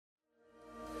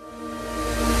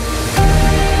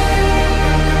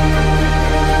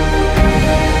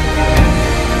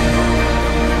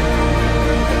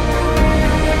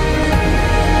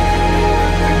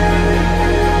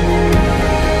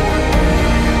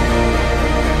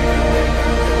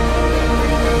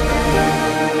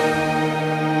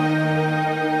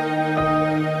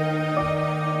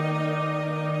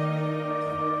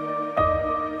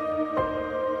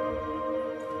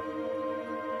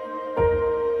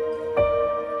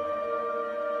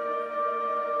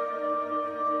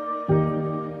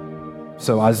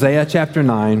So Isaiah chapter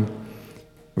 9,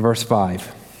 verse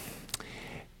 5.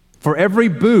 For every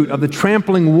boot of the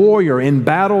trampling warrior in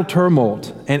battle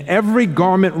tumult, and every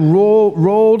garment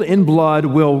rolled in blood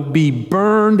will be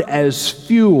burned as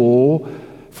fuel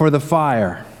for the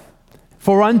fire.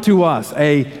 For unto us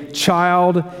a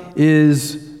child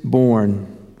is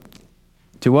born.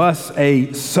 To us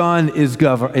a son is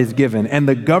given, and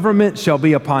the government shall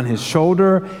be upon his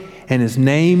shoulder, and his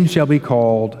name shall be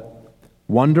called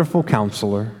Wonderful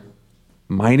Counselor,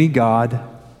 Mighty God,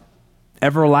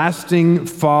 Everlasting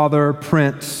Father,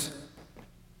 Prince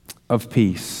of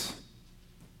Peace.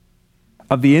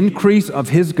 Of the increase of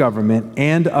his government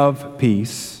and of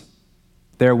peace,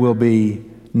 there will be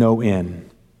no end.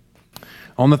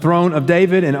 On the throne of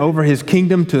David and over his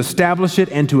kingdom, to establish it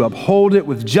and to uphold it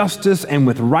with justice and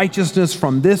with righteousness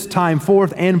from this time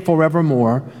forth and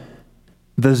forevermore.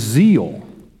 The zeal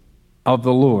of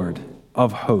the Lord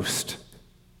of hosts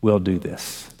will do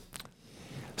this.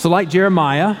 So like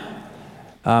Jeremiah,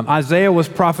 Isaiah was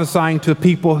prophesying to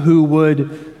people who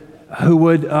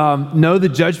would know the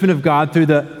judgment of God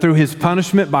through his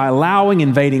punishment by allowing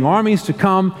invading armies to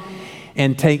come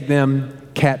and take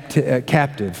them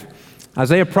captive.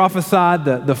 Isaiah prophesied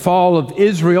the fall of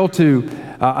Israel to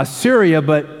Assyria,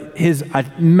 but his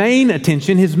main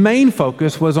attention, his main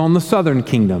focus was on the southern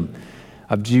kingdom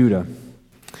of Judah.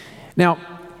 Now,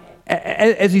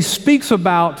 as he speaks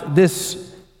about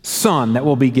this son that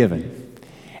will be given,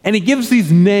 and he gives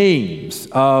these names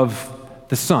of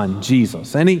the Son,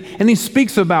 Jesus. And he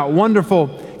speaks about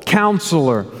Wonderful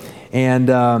Counselor and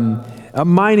a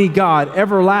Mighty God,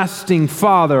 Everlasting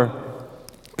Father,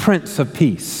 Prince of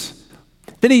Peace.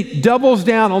 Then he doubles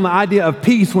down on the idea of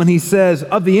peace when he says,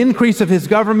 of the increase of his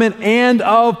government and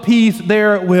of peace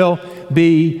there will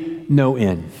be no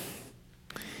end.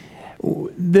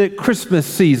 The Christmas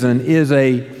season is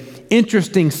a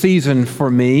interesting season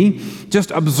for me, just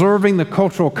observing the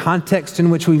cultural context in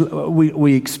which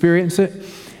we experience it.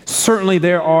 Certainly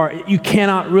you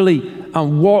cannot really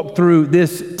walk through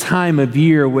this time of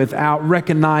year without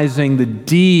recognizing the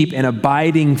deep and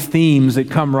abiding themes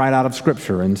that come right out of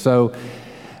Scripture. And so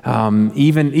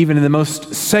even in the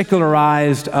most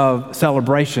secularized of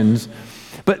celebrations,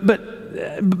 but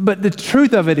the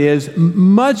truth of it is,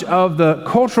 much of the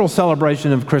cultural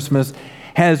celebration of Christmas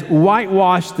has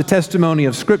whitewashed the testimony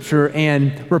of Scripture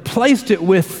and replaced it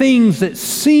with things that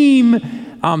seem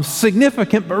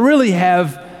significant but really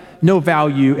have no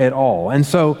value at all. And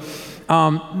so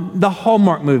the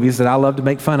Hallmark movies that I love to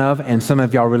make fun of, and some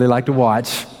of y'all really like to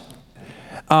watch,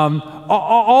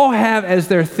 all have as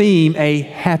their theme a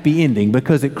happy ending,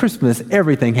 because at Christmas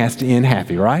everything has to end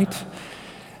happy, right?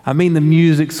 I mean, the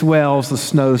music swells, the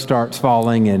snow starts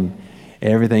falling, and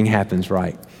everything happens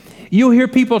right. You'll hear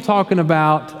people talking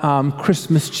about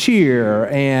Christmas cheer,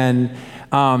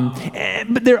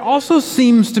 but there also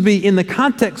seems to be, in the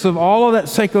context of all of that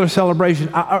secular celebration,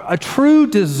 a true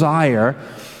desire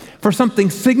for something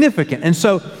significant. And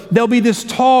so there'll be this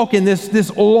talk and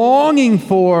this longing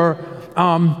for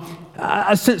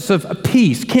a sense of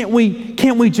peace. Can't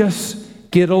we just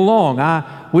get along?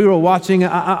 We were watching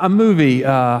a movie,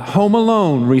 Home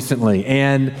Alone, recently,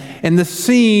 and the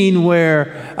scene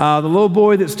where the little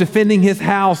boy that's defending his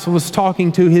house was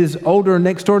talking to his older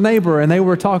next-door neighbor, and they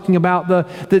were talking about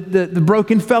the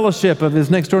broken fellowship of his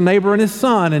next-door neighbor and his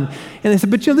son, and they said,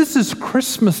 but this is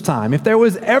Christmas time. If there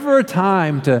was ever a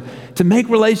time to make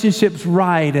relationships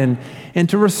right and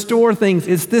to restore things,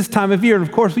 it's this time of year. And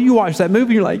of course, when you watch that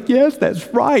movie, you're like, yes, that's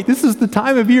right. This is the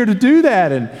time of year to do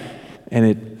that, and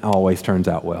it always turns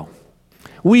out well.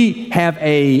 We have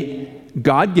a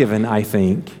God-given, I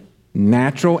think,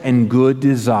 natural and good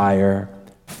desire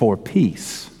for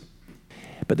peace.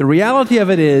 But the reality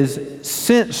of it is,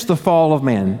 since the fall of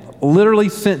man, literally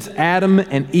since Adam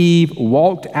and Eve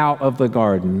walked out of the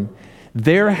garden,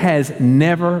 there has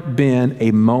never been a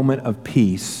moment of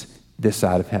peace this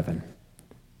side of heaven.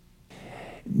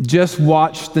 Just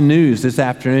watch the news this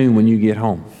afternoon when you get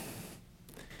home.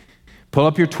 Pull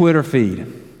up your Twitter feed,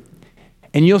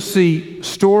 and you'll see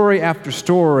story after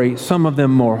story, some of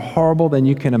them more horrible than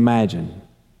you can imagine.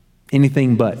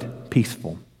 Anything but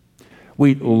peaceful.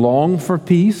 We long for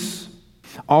peace.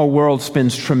 Our world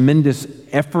spends tremendous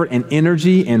effort and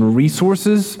energy and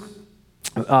resources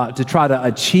to try to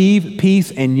achieve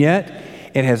peace, and yet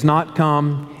it has not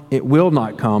come, it will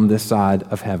not come this side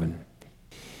of heaven.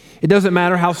 It doesn't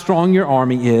matter how strong your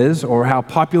army is, or how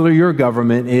popular your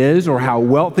government is, or how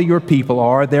wealthy your people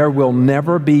are, there will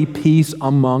never be peace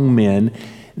among men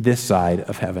this side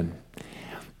of heaven.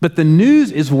 But the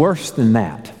news is worse than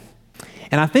that.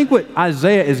 And I think what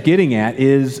Isaiah is getting at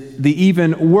is the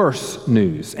even worse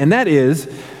news. And that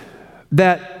is,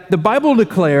 that the Bible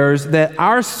declares that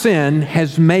our sin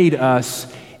has made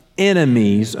us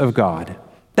enemies of God.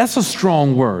 That's a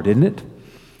strong word, isn't it?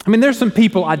 I mean, there's some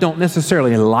people I don't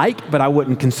necessarily like, but I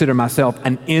wouldn't consider myself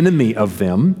an enemy of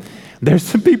them. There's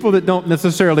some people that don't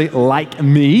necessarily like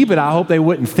me, but I hope they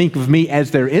wouldn't think of me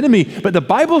as their enemy. But the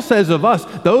Bible says of us,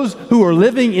 those who are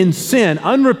living in sin,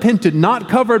 unrepented, not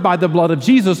covered by the blood of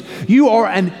Jesus, you are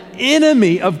an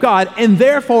enemy of God and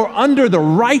therefore under the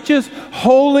righteous,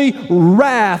 holy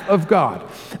wrath of God.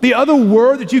 The other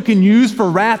word that you can use for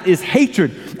wrath is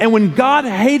hatred. And when God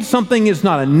hates something, it's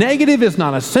not a negative, it's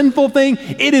not a sinful thing.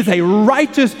 It is a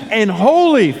righteous and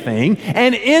holy thing.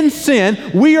 And in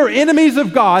sin, we are enemies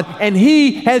of God, and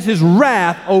He has His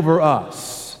wrath over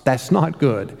us. That's not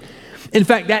good. In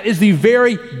fact, that is the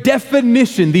very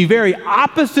definition, the very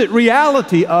opposite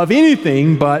reality of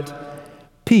anything but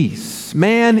peace.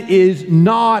 Man is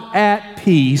not at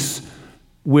peace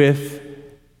with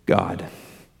God.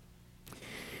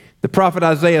 The prophet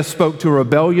Isaiah spoke to a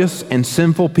rebellious and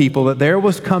sinful people that there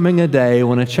was coming a day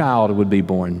when a child would be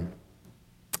born.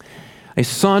 A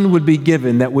son would be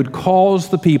given that would cause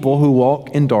the people who walk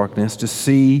in darkness to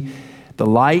see the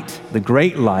light, the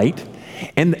great light,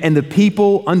 and the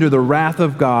people under the wrath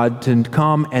of God to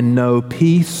come and know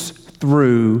peace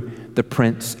through the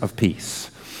Prince of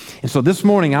Peace. And so this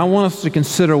morning, I want us to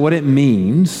consider what it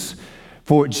means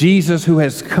for Jesus who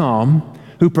has come,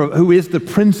 who is the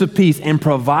Prince of Peace and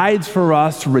provides for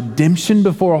us redemption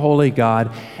before a holy God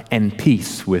and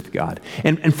peace with God.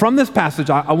 And from this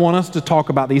passage, I want us to talk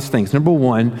about these things. Number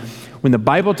one, when the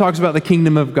Bible talks about the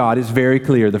kingdom of God, it's very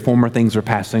clear the former things are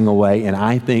passing away, and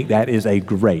I think that is a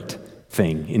great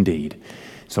thing indeed.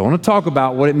 So I want to talk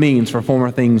about what it means for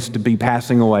former things to be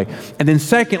passing away. And then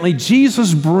secondly,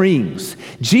 Jesus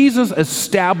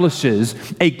establishes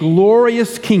a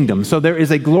glorious kingdom. So there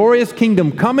is a glorious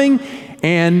kingdom coming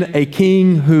and a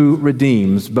king who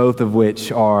redeems, both of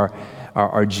which are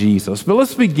Jesus. But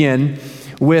let's begin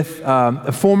with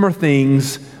former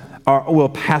things will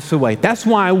pass away. That's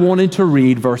why I wanted to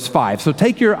read verse 5. So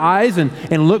take your eyes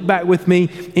and look back with me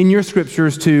in your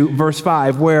scriptures to verse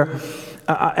 5, where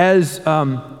as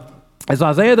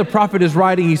Isaiah the prophet is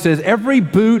writing, he says, every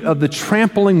boot of the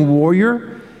trampling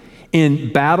warrior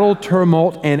in battle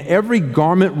tumult and every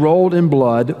garment rolled in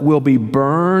blood will be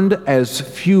burned as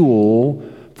fuel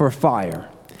for fire.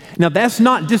 Now, that's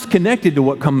not disconnected to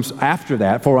what comes after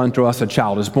that, for unto us a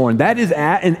child is born. That is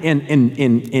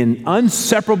in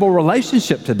inseparable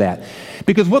relationship to that.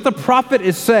 Because what the prophet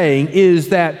is saying is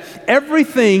that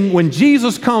everything, when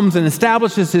Jesus comes and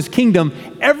establishes His kingdom,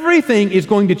 everything is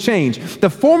going to change. The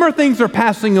former things are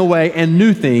passing away and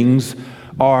new things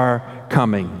are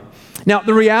coming. Now,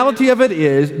 the reality of it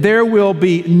is there will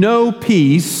be no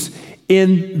peace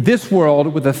in this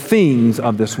world with the things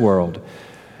of this world.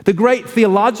 The great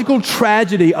theological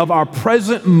tragedy of our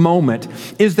present moment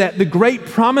is that the great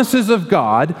promises of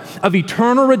God of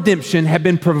eternal redemption have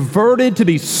been perverted to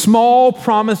be small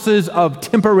promises of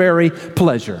temporary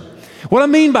pleasure. What I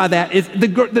mean by that is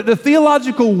the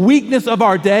theological weakness of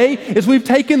our day is we've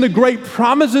taken the great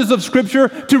promises of Scripture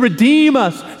to redeem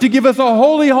us, to give us a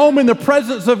holy home in the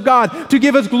presence of God, to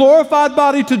give us glorified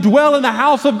body to dwell in the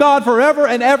house of God forever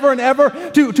and ever and ever,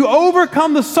 to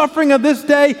overcome the suffering of this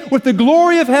day with the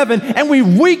glory of heaven. And we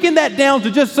weaken that down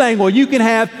to just saying, well, you can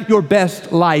have your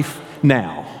best life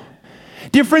now.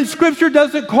 Dear friends, Scripture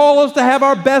doesn't call us to have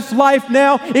our best life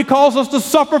now. It calls us to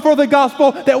suffer for the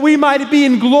gospel that we might be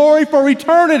in glory for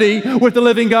eternity with the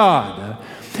living God.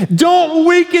 Don't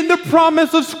weaken the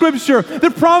promise of Scripture.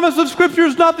 The promise of Scripture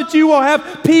is not that you will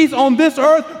have peace on this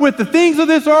earth with the things of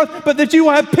this earth, but that you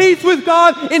will have peace with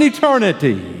God in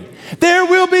eternity. There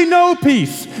will be no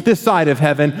peace this side of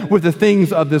heaven with the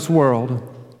things of this world.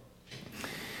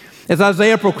 As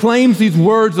Isaiah proclaims these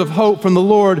words of hope from the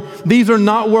Lord, these are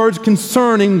not words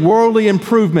concerning worldly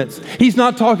improvements. He's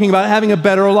not talking about having a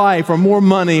better life or more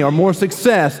money or more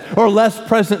success or less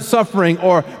present suffering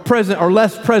or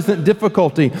less present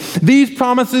difficulty. These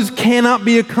promises cannot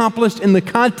be accomplished in the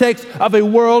context of a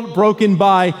world broken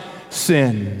by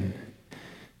sin.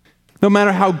 No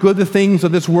matter how good the things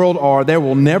of this world are, there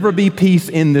will never be peace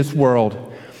in this world.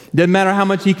 Doesn't matter how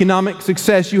much economic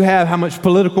success you have, how much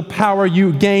political power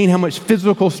you gain, how much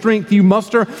physical strength you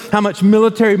muster, how much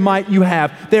military might you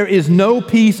have. There is no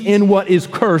peace in what is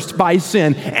cursed by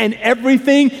sin. And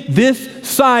everything this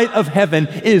side of heaven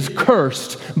is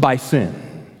cursed by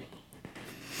sin.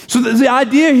 So the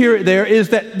idea there is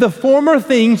that the former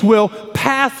things will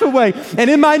pass away. And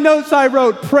in my notes I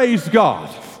wrote, praise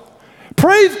God.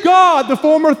 Praise God, the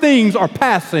former things are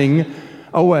passing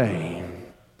away.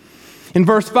 In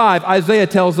verse 5, Isaiah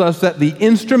tells us that the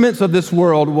instruments of this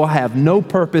world will have no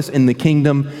purpose in the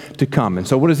kingdom to come. And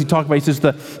so what does he talk about? He says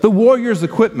the warrior's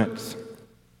equipment.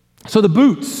 So the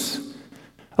boots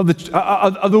of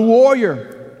the warrior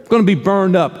are going to be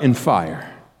burned up in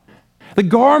fire. The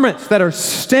garments that are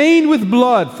stained with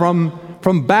blood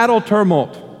from battle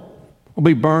tumult will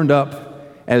be burned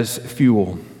up as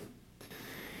fuel.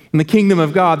 In the kingdom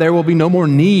of God, there will be no more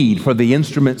need for the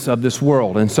instruments of this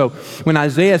world. And so when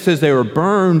Isaiah says they were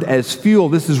burned as fuel,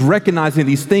 this is recognizing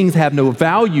these things have no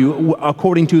value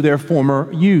according to their former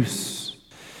use.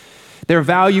 Their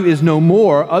value is no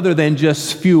more other than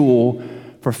just fuel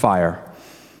for fire.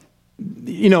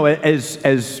 You know, as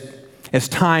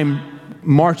time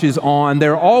marches on,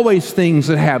 there are always things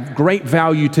that have great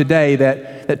value today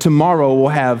that tomorrow will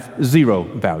have zero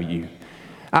value.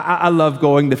 I love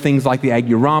going to things like the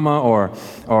Agurama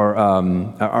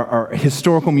or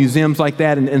historical museums like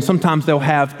that, and sometimes they'll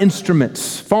have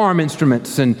instruments, farm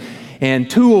instruments, and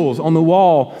tools on the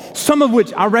wall, some of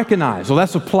which I recognize. Well,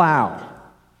 that's a plow,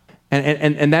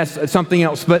 and that's something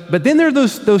else. But then there are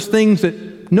those things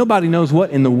that nobody knows what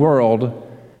in the world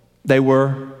they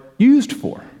were used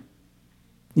for.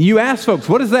 You ask folks,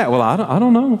 what is that? Well, I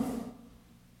don't know.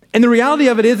 And the reality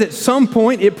of it is, at some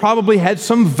point, it probably had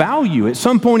some value. At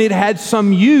some point, it had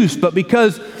some use. But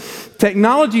because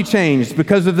technology changed,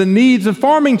 because of the needs of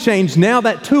farming changed, now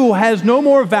that tool has no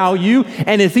more value,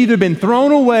 and it's either been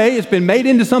thrown away, it's been made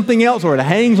into something else, or it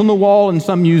hangs on the wall in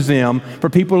some museum for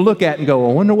people to look at and go,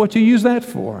 I wonder what you use that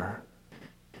for.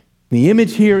 The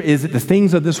image here is that the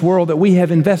things of this world that we have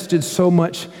invested so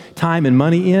much time and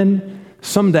money in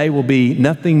someday will be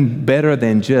nothing better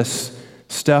than just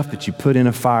stuff that you put in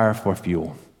a fire for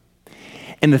fuel.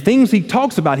 And the things he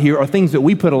talks about here are things that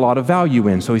we put a lot of value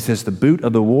in. So he says the boot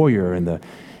of the warrior and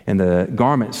the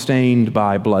garment stained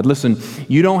by blood. Listen,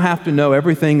 you don't have to know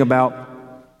everything about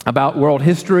world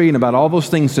history and about all those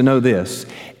things to know this.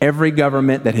 Every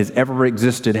government that has ever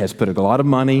existed has put a lot of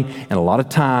money and a lot of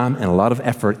time and a lot of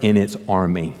effort in its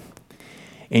army.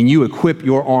 And you equip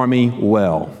your army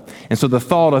well. And so the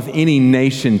thought of any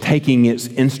nation taking its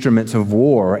instruments of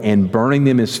war and burning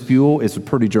them as fuel is a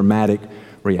pretty dramatic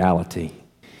reality.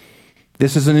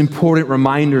 This is an important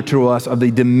reminder to us of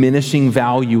the diminishing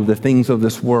value of the things of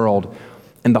this world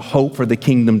and the hope for the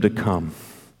kingdom to come.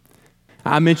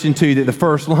 I mentioned to you that the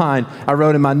first line I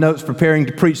wrote in my notes preparing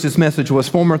to preach this message was,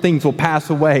 former things will pass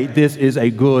away. This is a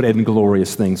good and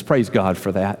glorious things. Praise God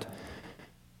for that.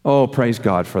 Oh, praise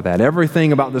God for that.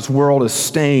 Everything about this world is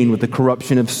stained with the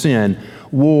corruption of sin,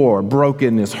 war,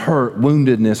 brokenness, hurt,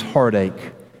 woundedness,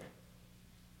 heartache.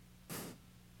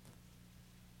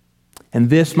 And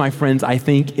this, my friends, I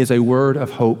think is a word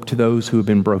of hope to those who have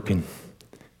been broken.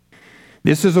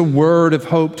 This is a word of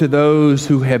hope to those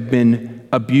who have been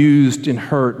abused and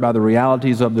hurt by the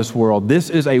realities of this world.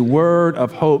 This is a word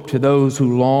of hope to those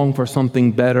who long for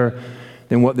something better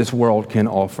than what this world can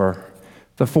offer.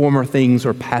 The former things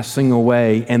are passing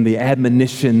away, and the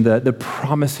admonition, the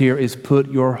promise here is put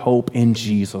your hope in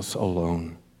Jesus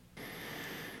alone.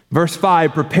 Verse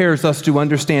 5 prepares us to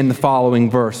understand the following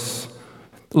verse.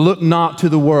 Look not to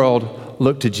the world,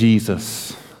 look to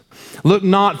Jesus. Look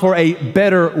not for a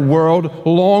better world,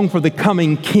 long for the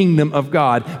coming kingdom of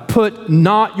God. Put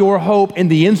not your hope in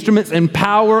the instruments and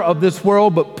power of this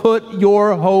world, but put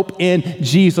your hope in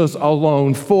Jesus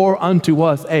alone. For unto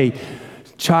us a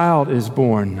child is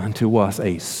born, unto us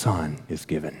a son is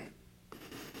given.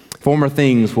 Former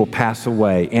things will pass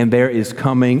away, and there is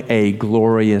coming a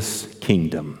glorious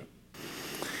kingdom.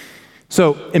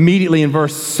 So immediately in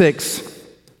verse 6,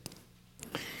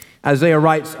 Isaiah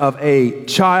writes of a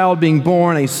child being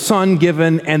born, a son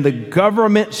given, and the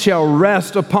government shall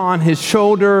rest upon his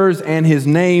shoulders, and his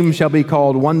name shall be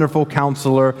called Wonderful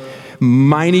Counselor,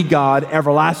 Mighty God,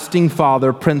 Everlasting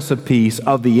Father, Prince of Peace.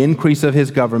 Of the increase of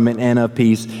his government and of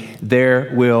peace,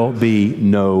 there will be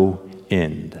no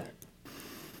end.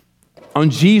 On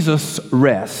Jesus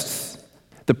rests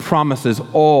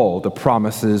all the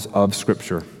promises of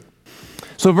Scripture.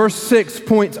 So verse 6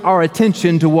 points our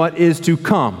attention to what is to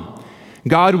come.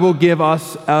 God will give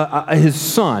us his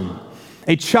son,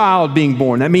 a child being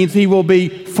born. That means he will be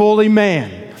fully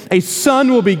man. A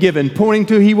son will be given, pointing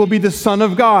to he will be the Son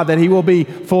of God, that he will be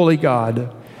fully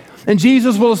God. And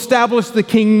Jesus will establish the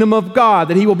kingdom of God,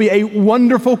 that he will be a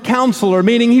wonderful counselor,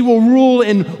 meaning he will rule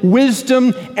in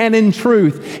wisdom and in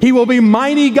truth. He will be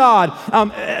mighty God,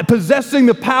 possessing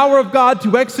the power of God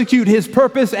to execute his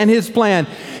purpose and his plan.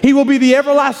 He will be the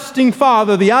everlasting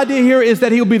Father. The idea here is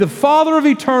that he will be the Father of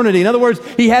eternity. In other words,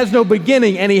 he has no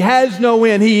beginning and he has no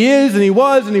end. He is and he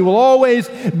was and he will always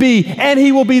be. And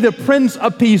he will be the Prince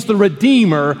of Peace, the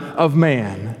Redeemer of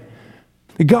man.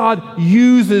 God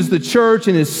uses the church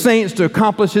and his saints to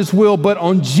accomplish his will, but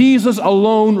on Jesus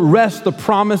alone rest the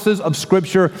promises of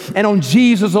Scripture, and on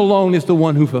Jesus alone is the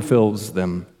one who fulfills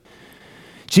them.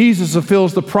 Jesus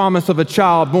fulfills the promise of a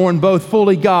child born both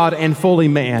fully God and fully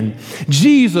man.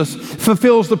 Jesus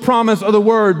fulfills the promise of the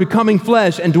Word becoming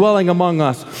flesh and dwelling among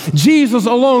us. Jesus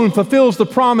alone fulfills the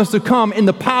promise to come in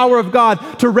the power of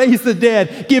God to raise the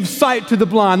dead, give sight to the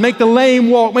blind, make the lame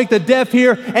walk, make the deaf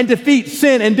hear, and defeat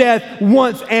sin and death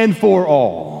once and for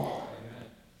all.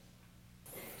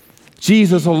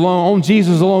 On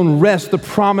Jesus alone rest the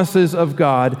promises of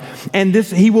God, and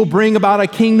he will bring about a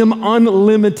kingdom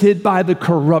unlimited by the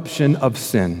corruption of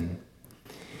sin.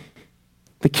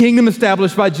 The kingdom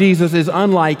established by Jesus is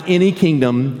unlike any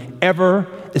kingdom ever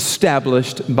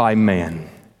established by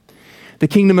man. The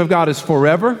kingdom of God is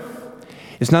forever.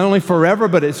 It's not only forever,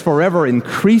 but it's forever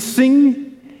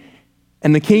increasing,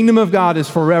 and the kingdom of God is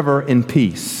forever in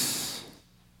peace.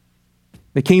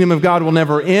 The kingdom of God will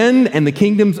never end, and the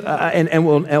kingdoms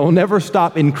will never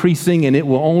stop increasing, and it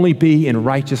will only be in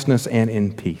righteousness and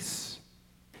in peace.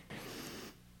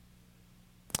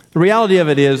 The reality of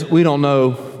it is, we don't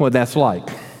know what that's like.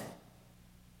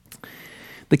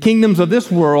 The kingdoms of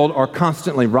this world are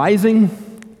constantly rising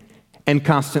and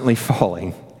constantly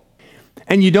falling,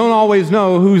 and you don't always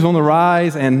know who's on the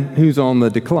rise and who's on the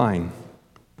decline.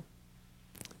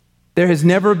 There has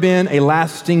never been a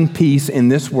lasting peace in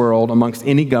this world amongst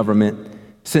any government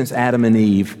since Adam and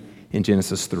Eve in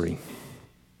Genesis 3.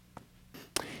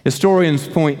 Historians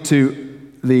point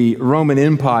to the Roman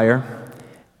Empire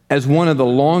as one of the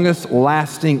longest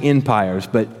lasting empires,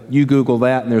 but you Google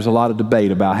that and there's a lot of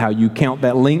debate about how you count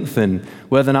that length and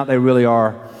whether or not they really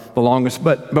are the longest,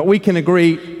 but we can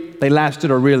agree they lasted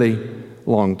a really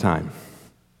long time.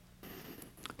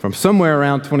 From somewhere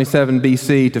around 27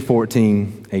 BC to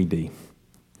 14 AD.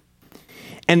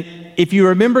 And if you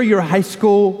remember your high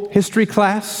school history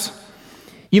class,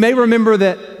 you may remember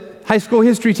that high school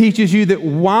history teaches you that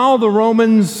while the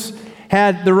Romans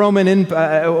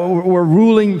were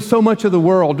ruling so much of the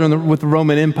world with the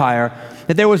Roman Empire,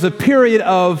 that there was a period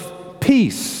of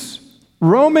peace,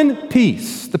 Roman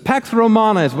peace. The Pax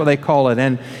Romana is what they call it.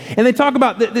 And they talk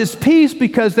about this peace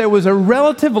because there was a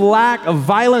relative lack of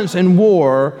violence and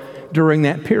war during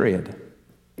that period.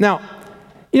 Now,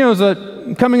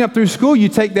 coming up through school, you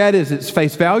take that as its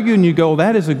face value and you go,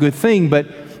 that is a good thing.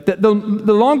 But the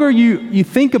longer you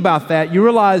think about that, you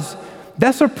realize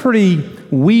that's a pretty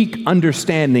weak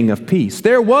understanding of peace.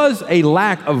 There was a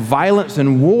lack of violence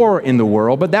and war in the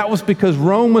world, but that was because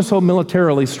Rome was so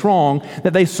militarily strong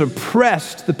that they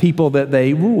suppressed the people that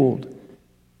they ruled.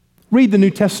 Read the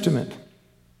New Testament.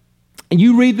 And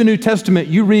you read the New Testament,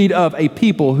 you read of a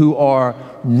people who are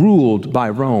ruled by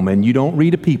Rome, and you don't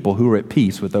read of people who are at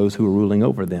peace with those who are ruling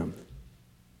over them.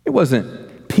 It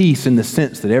wasn't peace in the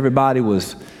sense that everybody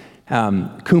was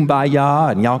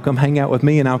kumbaya and y'all come hang out with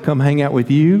me and I'll come hang out with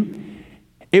you.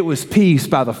 It was peace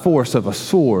by the force of a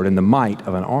sword and the might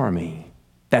of an army.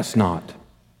 That's not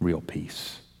real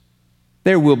peace.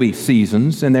 There will be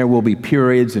seasons and there will be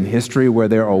periods in history where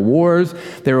there are wars.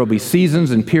 There will be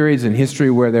seasons and periods in history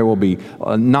where there will be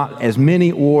not as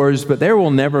many wars, but there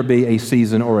will never be a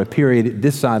season or a period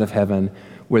this side of heaven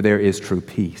where there is true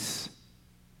peace.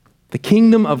 The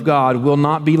kingdom of God will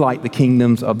not be like the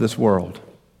kingdoms of this world.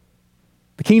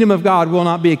 The kingdom of God will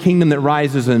not be a kingdom that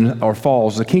rises or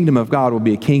falls. The kingdom of God will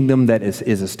be a kingdom that is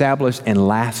established and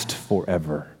lasts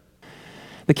forever.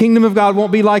 The kingdom of God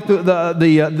won't be like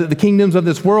the kingdoms of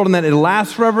this world in that it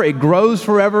lasts forever, it grows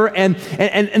forever, and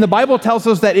the Bible tells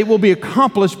us that it will be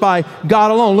accomplished by God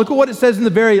alone. Look at what it says in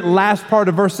the very last part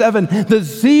of verse 7. The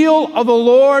zeal of the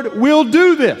Lord will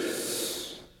do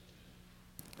this.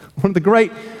 One of the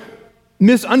great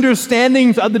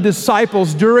misunderstandings of the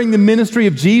disciples during the ministry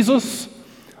of Jesus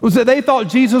was that they thought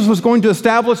Jesus was going to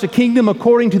establish a kingdom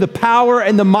according to the power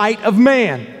and the might of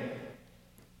man.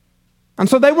 And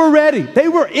so they were ready. They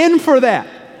were in for that.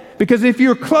 Because if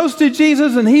you're close to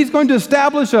Jesus and he's going to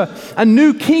establish a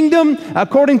new kingdom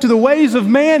according to the ways of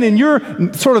man and you're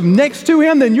sort of next to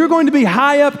him, then you're going to be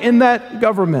high up in that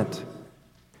government.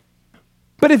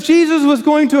 But if Jesus was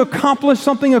going to accomplish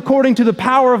something according to the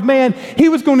power of man, he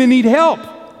was going to need help,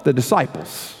 the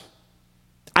disciples.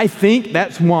 I think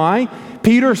that's why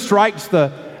Peter strikes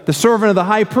the servant of the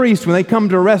high priest when they come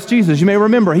to arrest Jesus. You may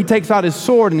remember, he takes out his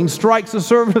sword and he strikes the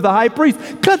servant of the high priest,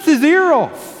 cuts his ear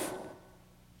off.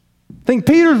 I think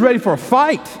Peter's ready for a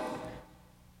fight.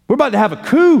 We're about to have a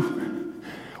coup.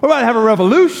 We're about to have a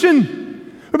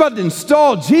revolution. We're about to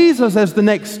install Jesus as the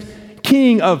next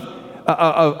king in our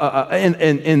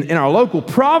local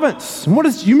province.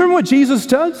 And you remember what Jesus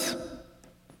does?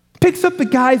 Picks up the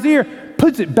guy's ear,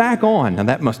 puts it back on. Now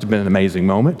that must have been an amazing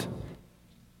moment.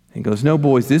 He goes, no,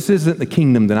 boys, this isn't the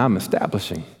kingdom that I'm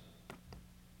establishing.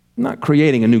 I'm not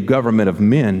creating a new government of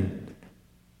men.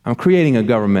 I'm creating a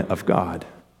government of God.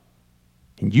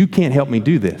 And you can't help me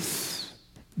do this.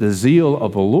 The zeal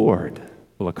of the Lord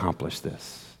will accomplish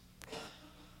this.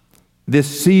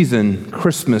 This season,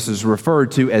 Christmas, is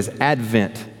referred to as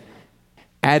Advent.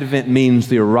 Advent means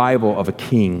the arrival of a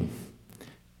king.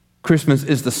 Christmas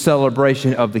is the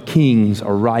celebration of the king's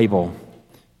arrival.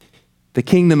 The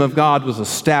kingdom of God was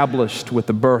established with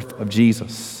the birth of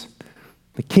Jesus.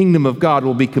 The kingdom of God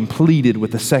will be completed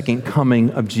with the second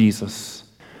coming of Jesus.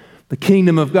 The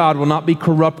kingdom of God will not be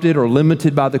corrupted or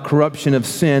limited by the corruption of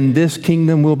sin. This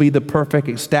kingdom will be the perfect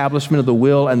establishment of the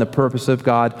will and the purpose of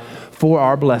God for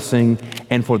our blessing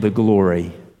and for the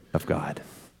glory of God.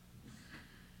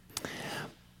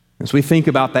 As we think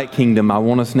about that kingdom, I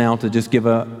want us now to just give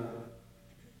a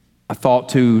thought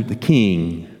to the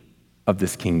king of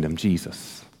this kingdom,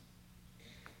 Jesus.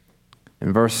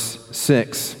 In verse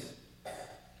 6,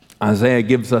 Isaiah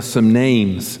gives us some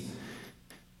names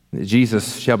that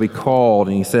Jesus shall be called,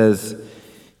 and he says,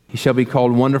 he shall be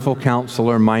called Wonderful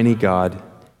Counselor, Mighty God,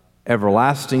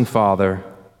 Everlasting Father,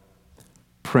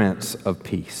 Prince of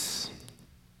Peace.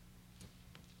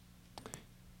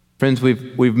 Friends,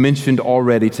 we've mentioned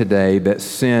already today that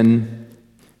sin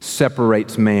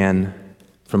separates man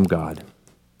from God.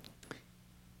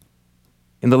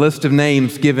 In the list of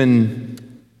names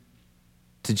given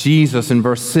to Jesus in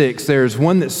verse 6, there's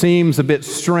one that seems a bit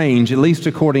strange, at least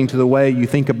according to the way you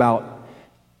think about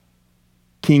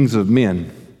kings of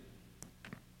men.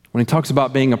 When he talks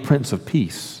about being a Prince of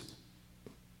Peace.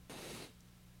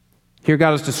 Here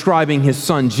God is describing his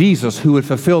son Jesus, who would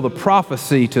fulfill the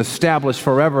prophecy to establish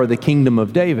forever the kingdom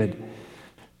of David.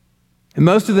 And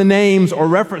most of the names or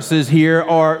references here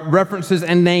are references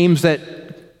and names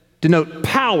that denote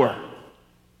power.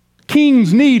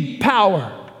 Kings need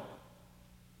power.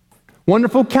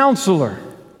 Wonderful Counselor,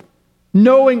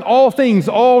 knowing all things,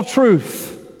 all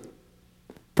truth.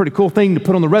 Pretty cool thing to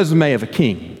put on the resume of a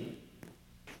king.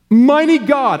 Mighty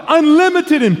God,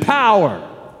 unlimited in power.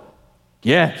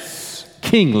 Yes,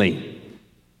 kingly.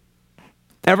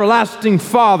 Everlasting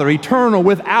Father, eternal,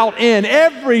 without end.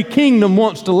 Every kingdom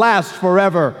wants to last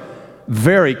forever.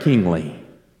 Very kingly.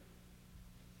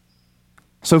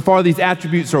 So far, these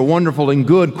attributes are wonderful and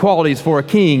good qualities for a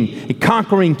king, a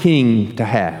conquering king to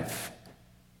have.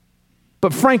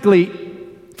 But frankly,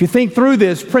 if you think through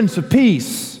this, Prince of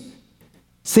Peace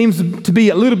seems to be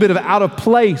a little bit of out of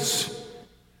place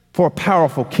for a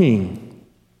powerful king.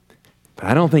 But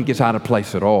I don't think it's out of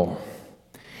place at all.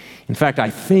 In fact,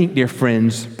 I think, dear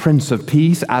friends, Prince of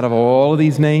Peace, out of all of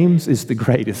these names, is the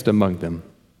greatest among them.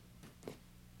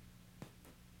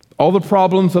 All the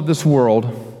problems of this world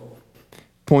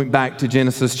point back to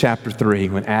Genesis chapter 3,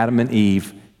 when Adam and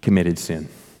Eve committed sin.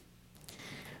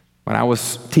 When I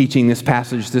was teaching this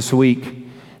passage this week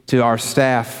to our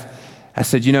staff, I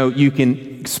said, you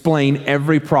can explain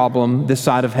every problem this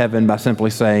side of heaven by simply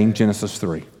saying Genesis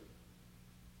 3.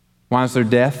 Why is there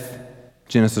death?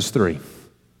 Genesis 3.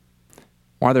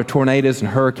 Why are there tornadoes and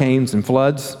hurricanes and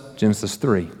floods? Genesis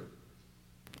 3.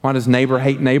 Why does neighbor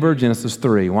hate neighbor? Genesis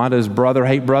 3. Why does brother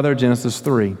hate brother? Genesis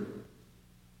 3.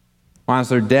 Why is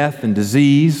there death and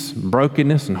disease and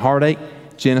brokenness and heartache?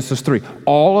 Genesis 3.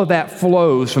 All of that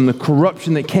flows from the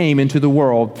corruption that came into the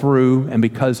world through and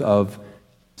because of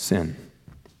sin.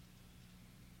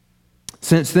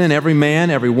 Since then, every man,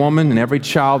 every woman, and every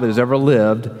child that has ever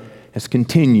lived has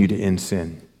continued in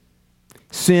sin.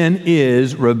 Sin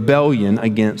is rebellion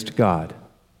against God.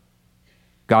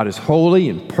 God is holy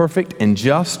and perfect and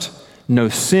just. No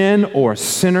sin or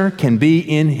sinner can be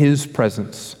in his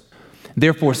presence.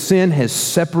 Therefore, sin has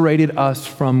separated us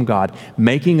from God,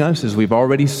 making us, as we've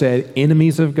already said,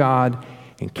 enemies of God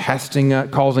and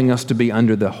causing us to be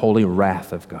under the holy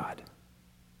wrath of God.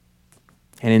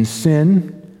 And in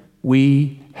sin,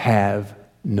 we have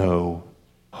no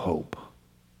hope.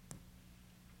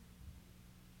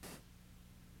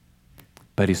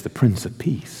 But he's the Prince of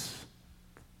Peace.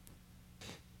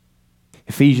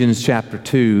 Ephesians chapter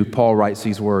 2, Paul writes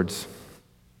these words.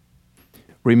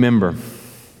 Remember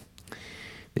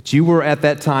that you were at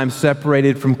that time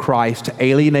separated from Christ,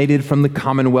 alienated from the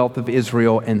commonwealth of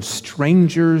Israel, and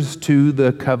strangers to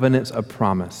the covenants of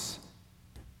promise,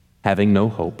 having no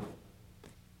hope,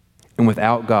 and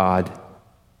without God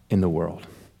in the world.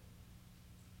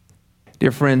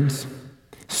 Dear friends,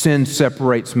 sin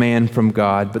separates man from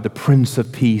God, but the Prince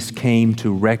of Peace came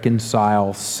to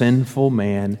reconcile sinful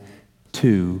man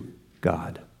to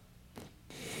God.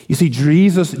 You see,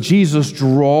 Jesus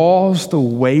draws the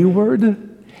wayward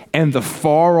and the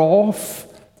far off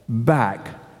back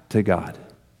to God.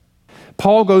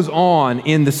 Paul goes on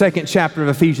in the 2nd chapter of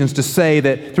Ephesians to say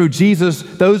that through Jesus,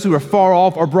 those who are far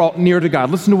off are brought near to God.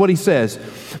 Listen to what he says.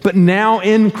 But now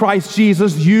in Christ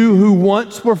Jesus, you who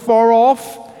once were far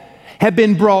off have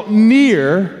been brought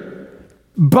near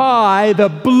by the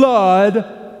blood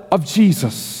of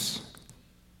Jesus.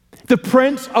 The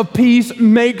Prince of Peace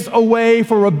makes a way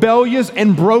for rebellious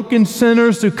and broken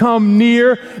sinners to come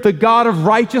near the God of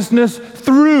righteousness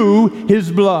through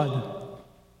his blood.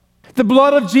 The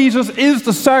blood of Jesus is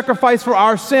the sacrifice for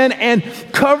our sin and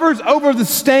covers over the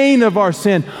stain of our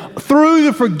sin. Through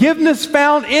the forgiveness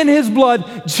found in his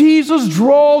blood, Jesus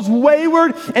draws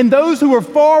wayward and those who are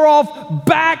far off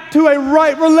back to a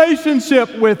right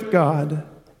relationship with God.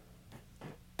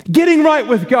 Getting right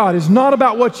with God is not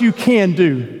about what you can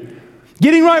do.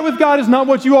 Getting right with God is not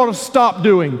what you ought to stop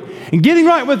doing. And getting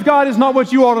right with God is not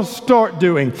what you ought to start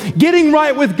doing. Getting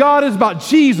right with God is about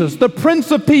Jesus, the Prince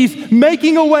of Peace,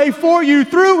 making a way for you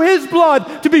through his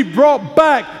blood to be brought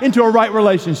back into a right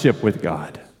relationship with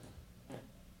God.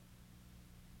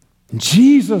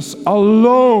 Jesus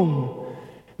alone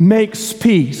makes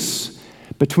peace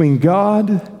between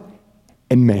God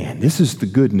and man. This is the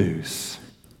good news.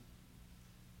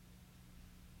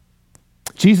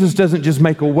 Jesus doesn't just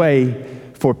make a way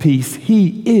for peace,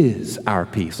 he is our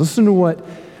peace. Listen to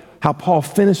how Paul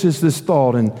finishes this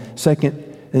thought in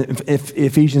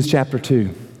Ephesians chapter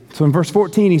 2. So in verse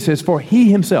 14 he says, for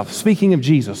he himself, speaking of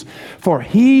Jesus, for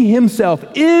he himself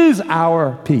is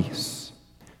our peace,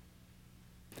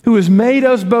 who has made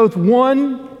us both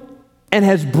one and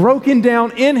has broken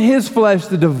down in his flesh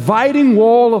the dividing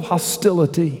wall of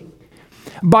hostility,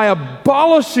 by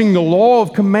abolishing the law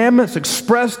of commandments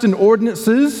expressed in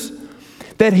ordinances,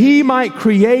 that he might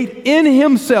create in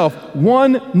himself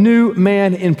one new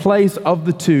man in place of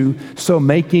the two, so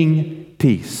making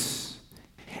peace,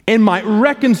 and might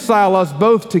reconcile us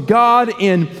both to God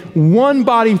in one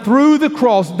body through the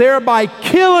cross, thereby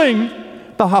killing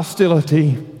the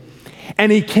hostility.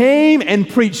 And he came and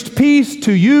preached peace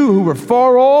to you who were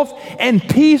far off, and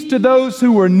peace to those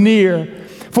who were near.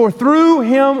 For through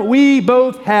him we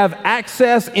both have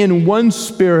access in one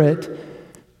Spirit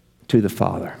to the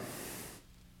Father.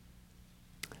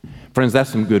 Friends, that's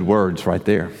some good words right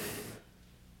there.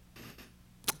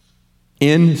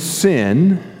 In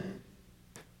sin,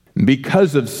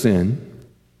 because of sin,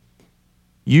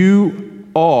 you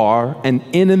are an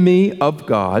enemy of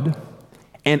God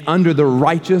and under the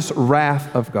righteous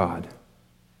wrath of God.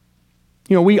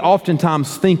 You know, we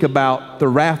oftentimes think about the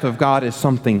wrath of God as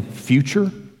something future.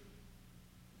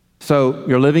 So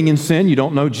you're living in sin, you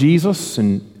don't know Jesus,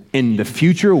 and in the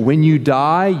future, when you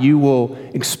die, you will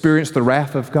experience the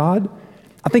wrath of God.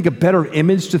 I think a better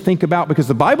image to think about, because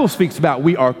the Bible speaks about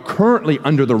we are currently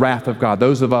under the wrath of God,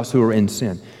 those of us who are in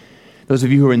sin. Those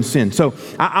of you who are in sin. So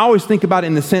I always think about it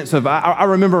in the sense of, I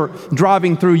remember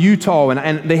driving through Utah,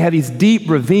 and they had these deep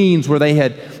ravines where they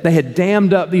had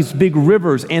dammed up these big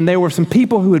rivers, and there were some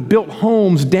people who had built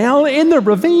homes down in the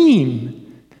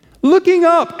ravine, looking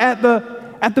up at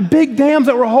the big dams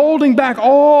that were holding back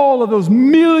all of those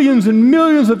millions and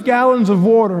millions of gallons of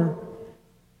water.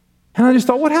 And I just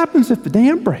thought, what happens if the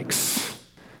dam breaks?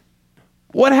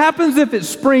 What happens if it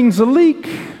springs a leak?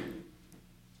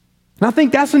 And I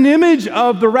think that's an image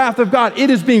of the wrath of God.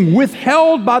 It is being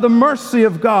withheld by the mercy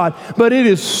of God, but it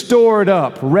is stored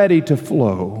up, ready to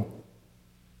flow.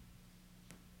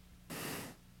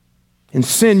 In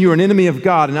sin, you're an enemy of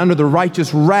God and under the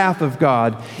righteous wrath of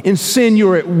God. In sin,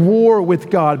 you're at war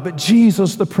with God. But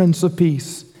Jesus, the Prince of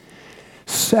Peace,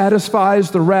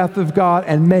 satisfies the wrath of God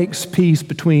and makes peace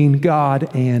between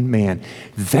God and man.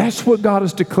 That's what God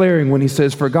is declaring when he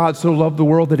says, for God so loved the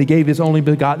world that he gave his only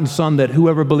begotten Son, that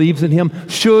whoever believes in him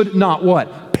should not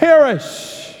what?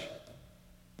 Perish,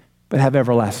 but have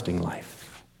everlasting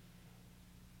life.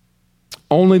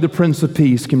 Only the Prince of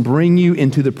Peace can bring you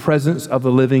into the presence of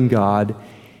the living God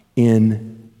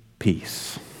in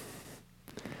peace.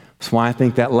 That's why I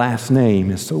think that last name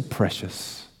is so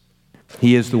precious.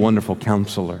 He is the wonderful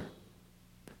Counselor.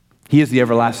 He is the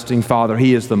everlasting Father.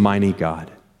 He is the mighty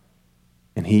God.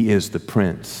 And he is the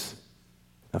Prince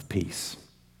of Peace.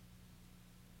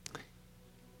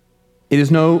 It is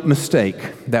no mistake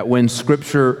that when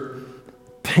Scripture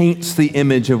paints the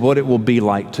image of what it will be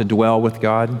like to dwell with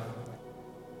God,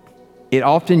 it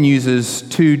often uses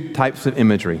two types of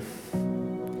imagery.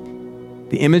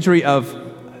 The imagery of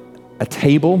a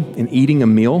table and eating a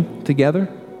meal together,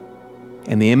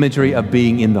 and the imagery of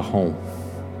being in the home.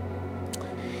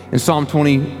 In Psalm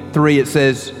 23, it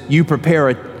says, you prepare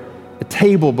a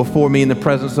table before me in the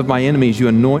presence of my enemies. You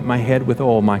anoint my head with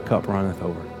oil, my cup runneth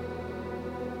over.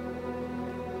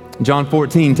 John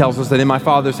 14 tells us that in my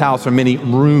Father's house are many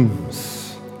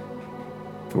rooms.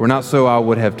 If it were not so, I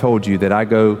would have told you that I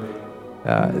go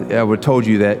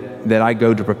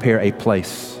to prepare a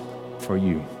place for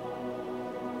you.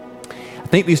 I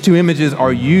think these two images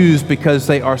are used because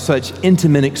they are such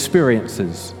intimate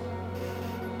experiences.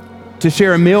 To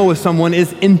share a meal with someone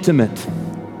is intimate.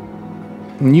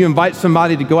 When you invite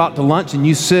somebody to go out to lunch and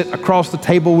you sit across the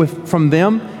table from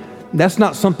them, that's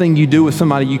not something you do with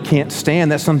somebody you can't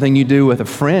stand. That's something you do with a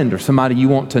friend or somebody you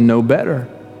want to know better.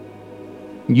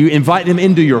 You invite them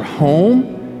into your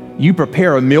home, you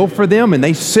prepare a meal for them, and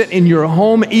they sit in your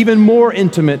home, even more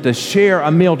intimate, to share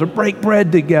a meal, to break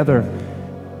bread together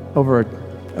over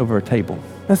a table.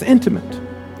 That's intimate.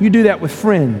 You do that with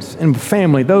friends and with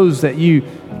family, those that you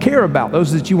care about,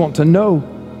 those that you want to know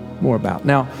more about.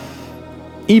 Now,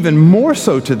 even more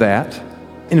so to that,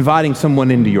 inviting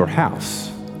someone into your house,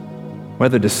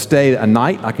 whether to stay a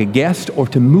night like a guest or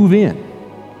to move in.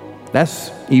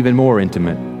 That's even more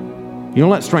intimate. You don't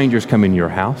let strangers come in your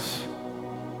house.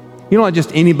 You don't let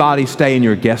just anybody stay in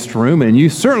your guest room, and you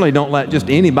certainly don't let just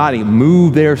anybody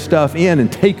move their stuff in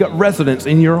and take up residence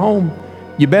in your home.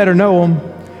 You better know them,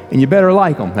 and you better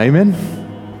like them. Amen?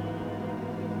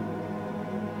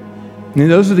 And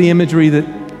those are the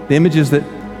images that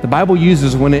the Bible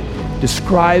uses when it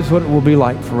describes what it will be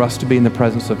like for us to be in the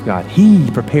presence of God.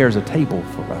 He prepares a table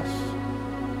for us.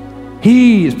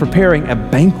 He is preparing a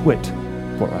banquet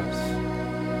for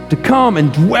us to come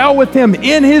and dwell with Him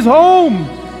in His home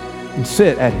and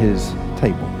sit at His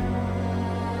table.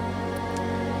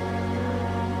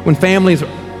 When families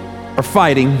are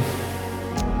fighting,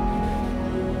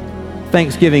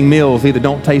 Thanksgiving meals either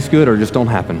don't taste good or just don't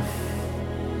happen.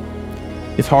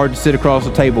 It's hard to sit across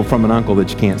the table from an uncle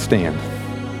that you can't stand.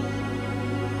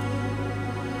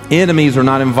 Enemies are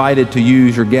not invited to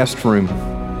use your guest room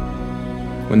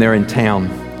when they're in town,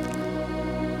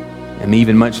 and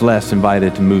even much less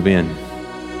invited to move in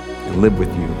and live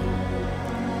with you.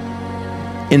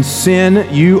 In sin,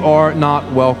 you are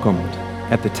not welcomed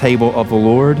at the table of the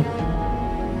Lord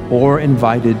or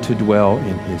invited to dwell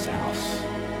in His house.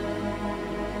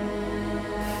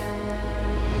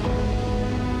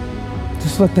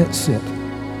 Just let that sit.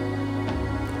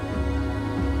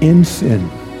 In sin,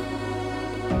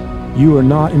 you are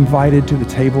not invited to the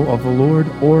table of the Lord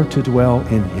or to dwell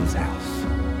in His house.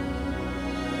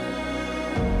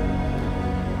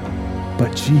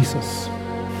 But Jesus,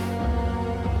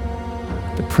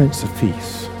 the Prince of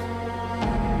Peace,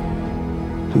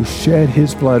 who shed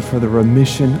His blood for the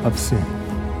remission of sin,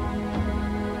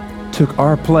 took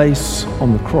our place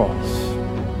on the cross,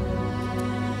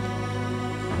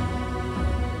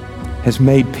 has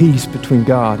made peace between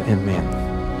God and man.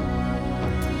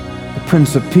 The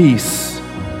Prince of Peace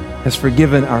has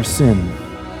forgiven our sin.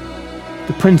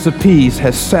 The Prince of Peace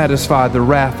has satisfied the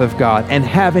wrath of God. And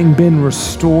having been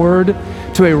restored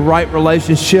to a right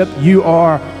relationship, you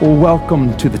are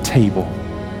welcomed to the table.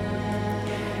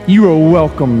 You are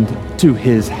welcomed to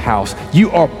His house.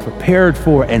 You are prepared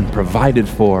for and provided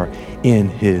for in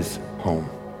His home.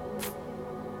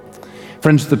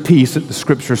 Friends, the peace that the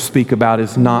Scriptures speak about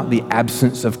is not the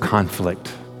absence of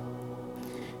conflict.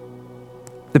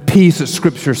 The peace that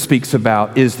Scripture speaks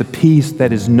about is the peace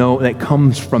that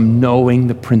comes from knowing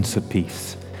the Prince of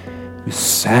Peace, who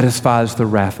satisfies the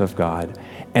wrath of God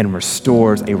and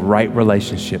restores a right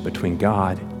relationship between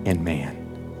God and man.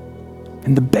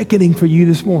 And the beckoning for you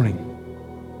this morning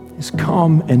is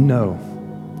come and know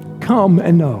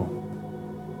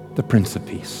the Prince of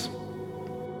Peace.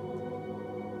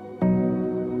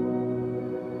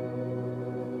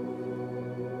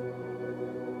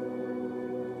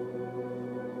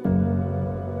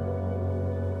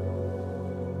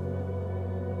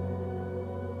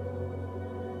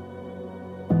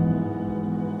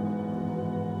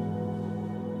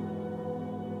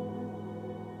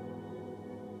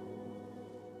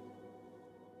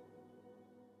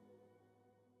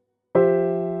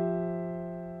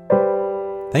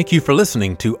 Thank you for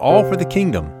listening to All for the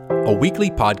Kingdom, a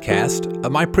weekly podcast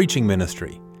of my preaching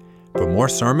ministry. For more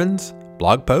sermons,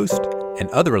 blog posts, and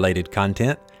other related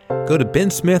content, go to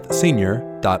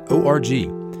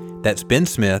bensmithsenior.org. That's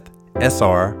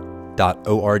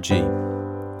bensmithsr.org.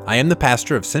 I am the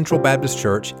pastor of Central Baptist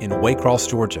Church in Waycross,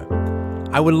 Georgia.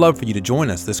 I would love for you to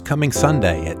join us this coming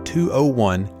Sunday at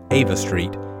 201 Ava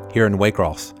Street here in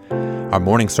Waycross. Our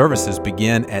morning services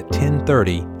begin at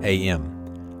 10:30 a.m.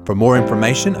 For more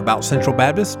information about Central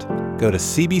Baptist, go to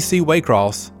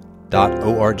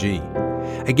cbcwaycross.org.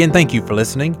 Again, thank you for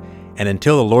listening, and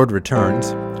until the Lord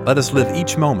returns, let us live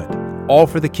each moment all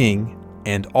for the King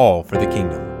and all for the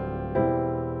kingdom.